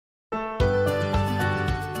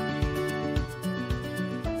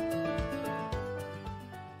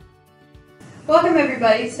Welcome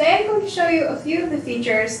everybody. Today I'm going to show you a few of the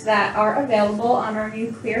features that are available on our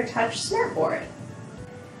new ClearTouch Smartboard.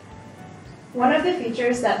 One of the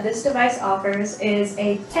features that this device offers is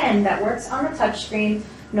a pen that works on the touchscreen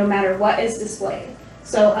no matter what is displayed.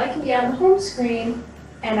 So I can be on the home screen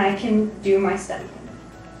and I can do my studying.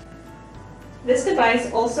 This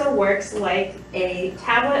device also works like a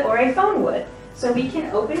tablet or a phone would. So we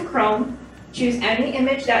can open Chrome, choose any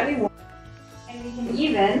image that we want, and we can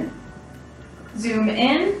even zoom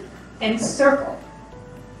in and circle.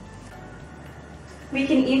 We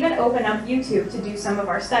can even open up YouTube to do some of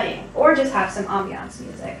our studying, or just have some ambiance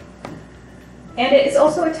music. And it is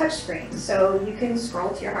also a touchscreen, so you can scroll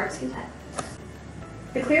to your heart's content.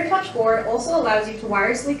 The ClearTouch board also allows you to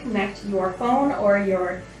wirelessly connect your phone or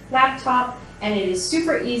your laptop, and it is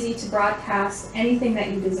super easy to broadcast anything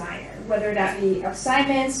that you desire, whether that be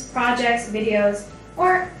assignments, projects, videos,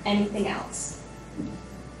 or anything else.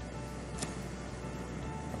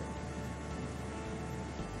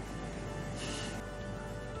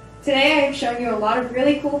 Today I have shown you a lot of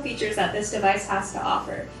really cool features that this device has to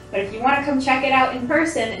offer, but if you want to come check it out in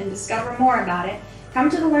person and discover more about it,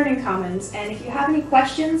 come to the Learning Commons, and if you have any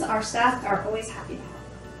questions, our staff are always happy to help.